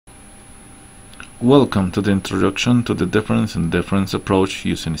Welcome to the introduction to the difference and difference approach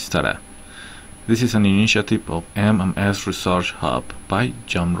using STATA. This is an initiative of M&S Research Hub by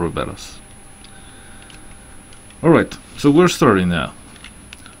John Riveros. Alright, so we're starting now.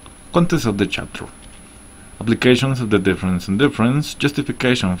 Context of the chapter. Applications of the difference and difference,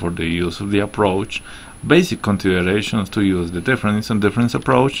 justification for the use of the approach, basic considerations to use the difference and difference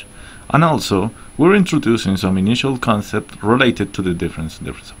approach, and also we're introducing some initial concepts related to the difference and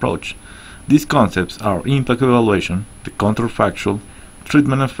difference approach. These concepts are impact evaluation, the counterfactual,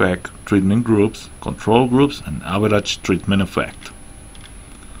 treatment effect, treatment groups, control groups, and average treatment effect.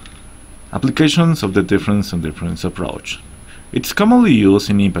 Applications of the difference and difference approach. It's commonly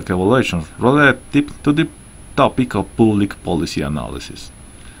used in impact evaluations relative to the topic of public policy analysis.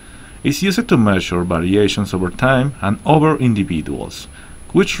 It's used to measure variations over time and over individuals,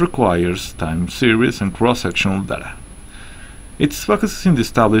 which requires time series and cross-sectional data. It focuses in the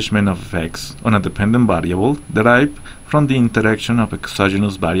establishment of effects on a dependent variable derived from the interaction of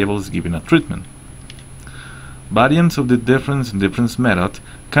exogenous variables given a treatment. Variants of the difference and difference method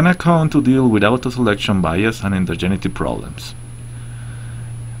can account to deal with auto-selection bias and endogeneity problems.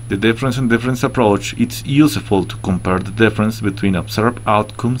 The difference and difference approach is useful to compare the difference between observed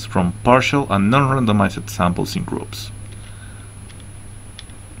outcomes from partial and non-randomized samples in groups.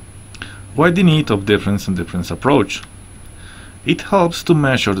 Why the need of difference and difference approach? It helps to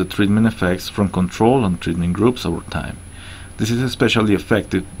measure the treatment effects from control and treatment groups over time. This is especially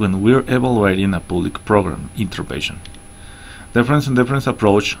effective when we're evaluating a public program intervention. Difference and difference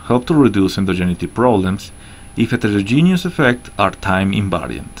approach help to reduce endogeneity problems if heterogeneous effects are time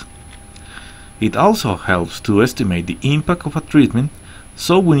invariant. It also helps to estimate the impact of a treatment,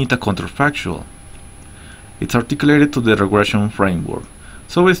 so we need a counterfactual. It's articulated to the regression framework,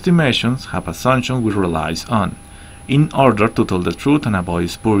 so estimations have assumptions we rely on, in order to tell the truth and avoid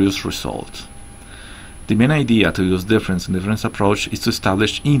spurious results. The main idea to use difference and difference approach is to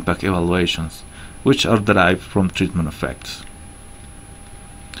establish impact evaluations, which are derived from treatment effects.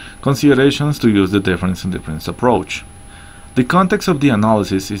 Considerations to use the difference and difference approach. The context of the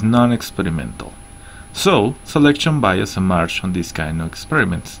analysis is non-experimental, so selection bias emerges on these kind of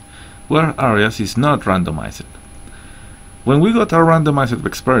experiments, where areas is not randomized. When we got our randomized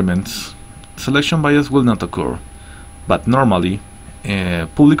experiments, selection bias will not occur, but normally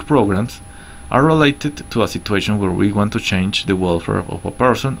public programs are related to a situation where we want to change the welfare of a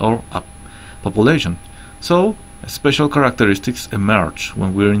person or a population, so special characteristics emerge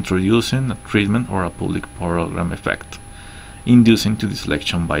when we're introducing a treatment or a public program effect, inducing to the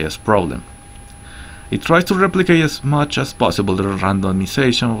selection bias problem. It tries to replicate as much as possible the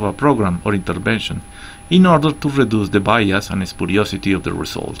randomization of a program or intervention in order to reduce the bias and spuriosity of the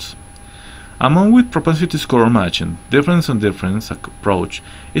results. Among with propensity score matching, difference and difference approach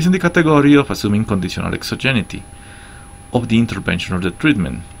is in the category of assuming conditional exogeneity of the intervention or the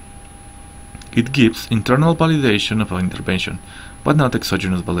treatment. It gives internal validation of an intervention, but not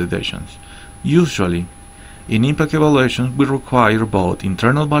exogenous validations. Usually, in impact evaluation, we require both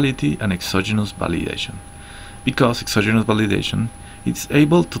internal validity and exogenous validation, because exogenous validation is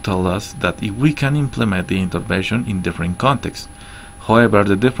able to tell us that if we can implement the intervention in different contexts. However,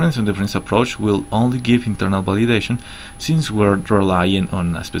 the difference and difference approach will only give internal validation since we're relying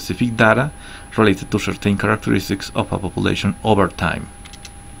on a specific data related to certain characteristics of a population over time.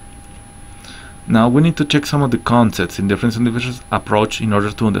 Now we need to check some of the concepts in difference and difference approach in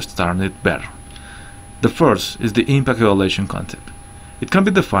order to understand it better. The first is the impact evaluation concept. It can be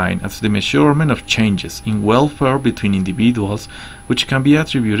defined as the measurement of changes in welfare between individuals which can be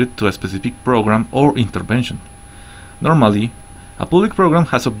attributed to a specific program or intervention. Normally, a public program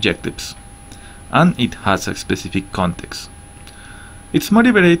has objectives, and it has a specific context. It's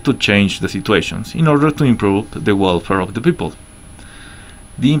motivated to change the situations in order to improve the welfare of the people.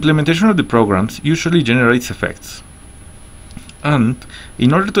 The implementation of the programs usually generates effects, and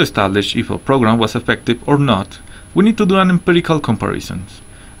in order to establish if a program was effective or not, we need to do an empirical comparison,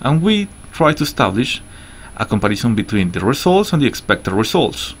 and we try to establish a comparison between the results and the expected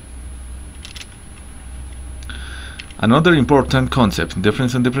results. Another important concept in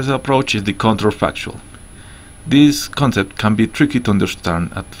difference and difference approach is the counterfactual. This concept can be tricky to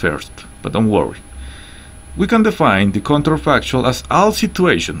understand at first, but don't worry. We can define the counterfactual as all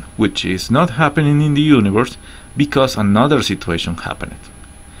situation which is not happening in the universe because another situation happened.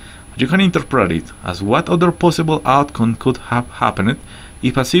 You can interpret it as what other possible outcome could have happened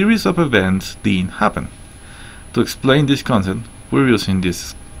if a series of events didn't happen. To explain this concept, we're using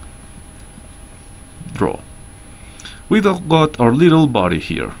this draw. We've got our little body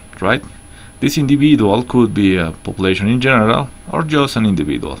here, right? This individual could be a population in general or just an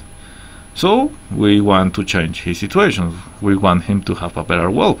individual. So we want to change his situation. We want him to have a better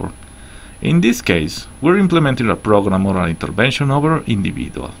welfare. In this case, we're implementing a program or an intervention over the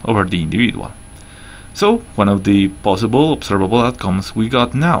individual. So one of the possible observable outcomes we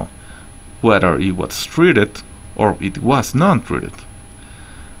got now, whether it was treated or it was not treated.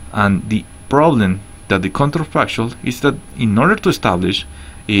 And the problem that the counterfactual is that in order to establish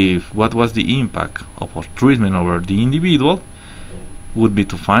if what was the impact of a treatment over the individual would be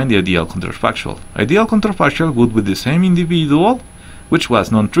to find the ideal counterfactual. Ideal counterfactual would be the same individual which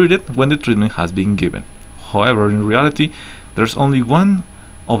was non-treated when the treatment has been given. However, in reality, there's only one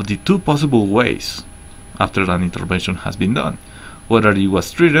of the two possible ways after an intervention has been done, whether it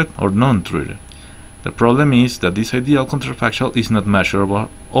was treated or non-treated. The problem is that this ideal counterfactual is not measurable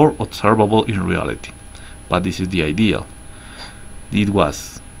or observable in reality, but this is the ideal. It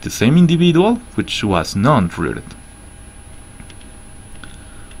was the same individual which was non-treated.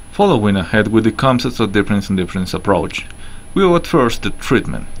 Following ahead with the concepts of difference and difference approach, we go at first the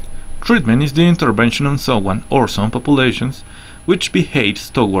treatment. Treatment is the intervention on someone or some populations which behaves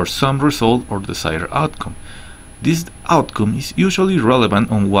towards some result or desired outcome. This outcome is usually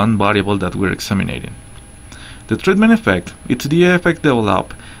relevant on one variable that we're examining. The treatment effect is the effect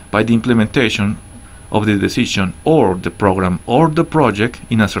developed by the implementation of the decision or the program or the project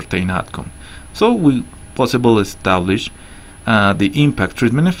in a certain outcome. So we possibly establish the impact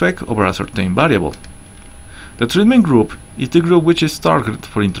treatment effect over a certain variable. The treatment group is the group which is targeted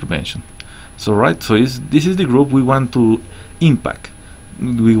for intervention. This is the group we want to impact.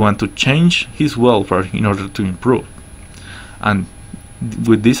 We want to change his welfare in order to improve. And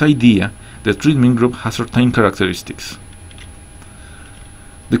with this idea, the treatment group has certain characteristics.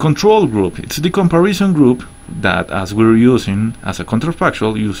 The control group, it's the comparison group that, as we're using as a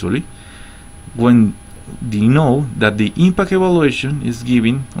counterfactual usually, when they know that the impact evaluation is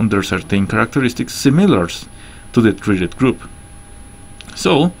given under certain characteristics similar to the treated group.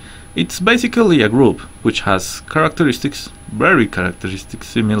 So it's basically a group which has very characteristics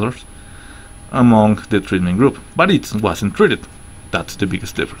similar among the treatment group, but it wasn't treated. That's the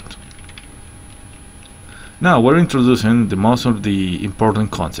biggest difference. Now we're introducing the most of the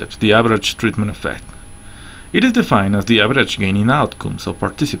important concepts, the average treatment effect. It is defined as the average gain in outcomes of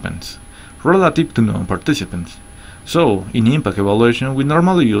participants relative to non-participants. So in impact evaluation, we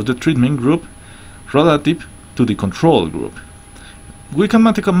normally use the treatment group relative to the control group. We can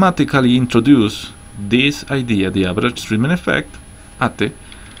mathematically introduce this idea, the average treatment effect, AT,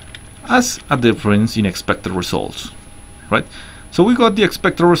 as a difference in expected results, right? So we got the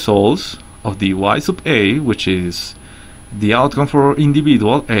expected results of the y sub a, which is the outcome for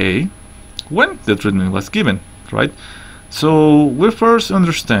individual A, when the treatment was given, right? So we first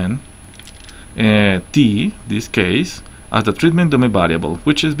understand t, this case, as the treatment domain variable,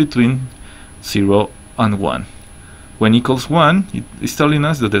 which is between 0 and 1. When equals 1, it is telling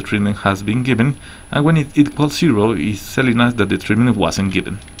us that the treatment has been given, and when it equals 0, it's telling us that the treatment wasn't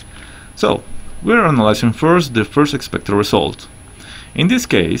given. So we're analyzing first the first expected result. In this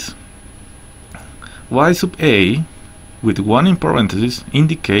case, y sub a with 1 in parentheses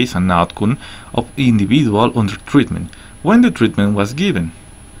indicates an outcome of individual under treatment when the treatment was given.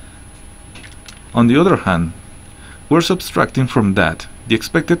 On the other hand, we're subtracting from that the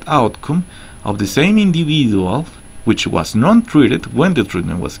expected outcome of the same individual which was non-treated when the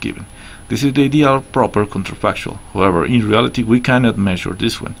treatment was given. This is the ideal proper counterfactual. However, in reality, we cannot measure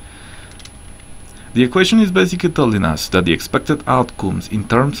this one. The equation is basically telling us that the expected outcomes in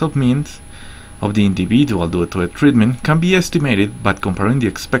terms of means of the individual due to a treatment can be estimated by comparing the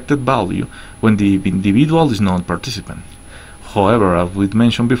expected value when the individual is non-participant. However, as we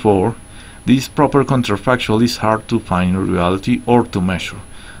mentioned before, this proper counterfactual is hard to find in reality or to measure,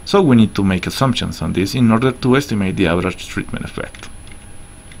 so we need to make assumptions on this in order to estimate the average treatment effect.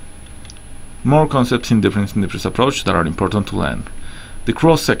 More concepts in difference approach that are important to learn. The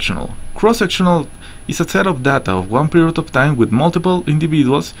cross-sectional. Cross-sectional is a set of data of one period of time with multiple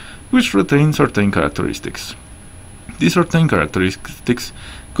individuals which retain certain characteristics. These certain characteristics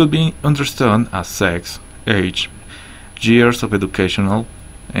could be understood as sex, age, years of educational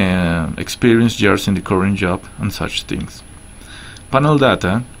experience, years in the current job, and such things. Panel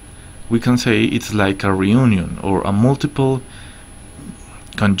data, we can say it's like a reunion or a multiple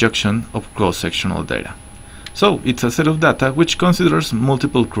conjunction of cross-sectional data. So it's a set of data which considers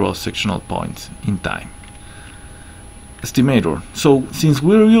multiple cross-sectional points in time. Estimator. So since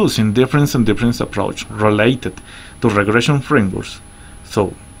we're using difference and difference approach related to regression frameworks,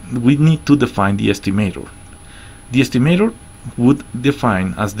 so we need to define the estimator. The estimator would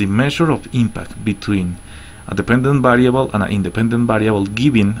define as the measure of impact between a dependent variable and an independent variable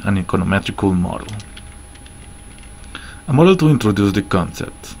given an econometrical model. A model to introduce the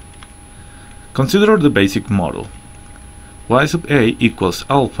concept. Consider the basic model. Y sub A equals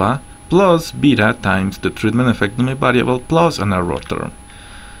alpha plus beta times the treatment effect dummy variable plus an error term.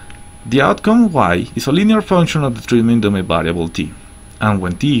 The outcome y is a linear function of the treatment dummy variable t, and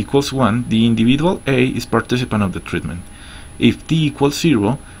when t equals 1, the individual A is participant of the treatment. If t equals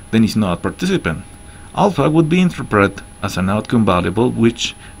 0, then it's not participant. Alpha would be interpreted as an outcome variable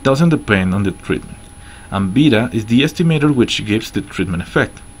which doesn't depend on the treatment, and beta is the estimator which gives the treatment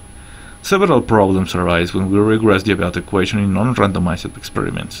effect. Several problems arise when we regress the above equation in non-randomized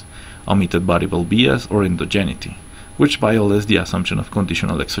experiments, omitted variable bias or endogeneity, which violates the assumption of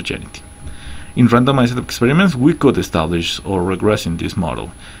conditional exogeneity. In randomized experiments, we could establish or regress in this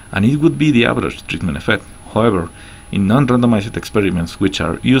model, and it would be the average treatment effect. However, in non-randomized experiments, which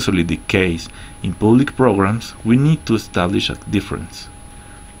are usually the case in public programs, we need to establish a difference.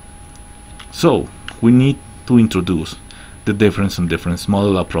 So, we need to introduce the difference and difference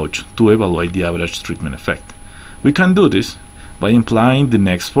model approach to evaluate the average treatment effect. We can do this by implying the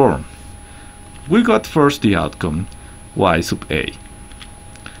next form. We got first the outcome y sub A,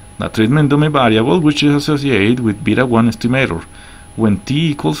 the treatment dummy variable which is associated with beta 1 estimator. When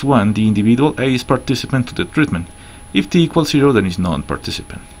t equals 1, the individual A is participant to the treatment. If t equals 0, then it's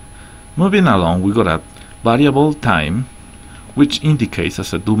non-participant. Moving along, we got a variable time, which indicates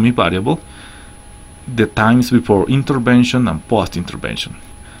as a dummy variable the times before intervention and post-intervention.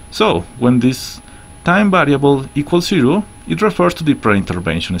 So, when this time variable equals 0, it refers to the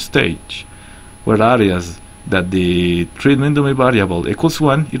pre-intervention stage, where areas that the treatment dummy variable equals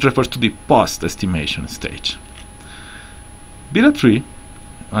 1, it refers to the post-estimation stage. Beta 3,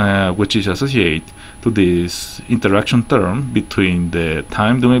 which is associated to this interaction term between the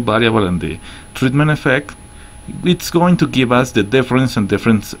time dummy variable and the treatment effect, it's going to give us the difference and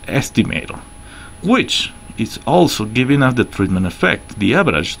difference estimator, which is also giving us the treatment effect, the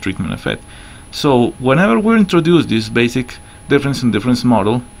average treatment effect. So whenever we introduce this basic difference and difference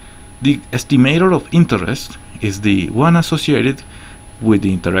model, the estimator of interest is the one associated with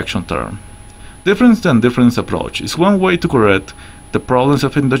the interaction term. Difference and difference approach is one way to correct the problems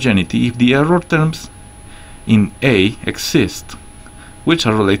of endogeneity if the error terms in A exist, which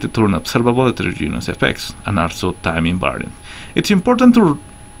are related to unobservable heterogeneous effects and are so time invariant. It's important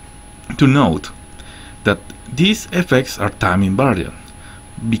to note that these effects are time invariant,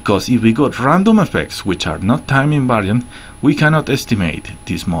 because if we got random effects which are not time invariant, we cannot estimate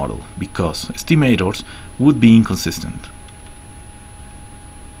this model, because estimators would be inconsistent.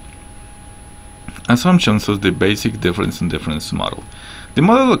 Assumptions of the basic difference and difference model. The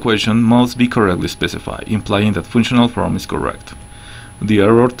model equation must be correctly specified, implying that functional form is correct. The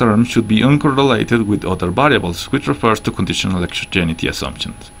error term should be uncorrelated with other variables, which refers to conditional exogeneity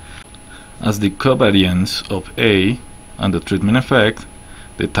assumptions, as the covariance of A and the treatment effect,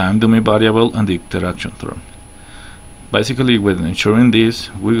 the time dummy variable, and the interaction term. Basically, with ensuring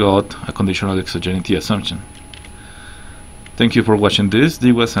this, we got a conditional exogeneity assumption. Thank you for watching this.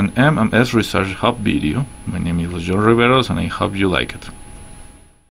 This was an M&S Research Hub video. My name is Riveros and I hope you like it.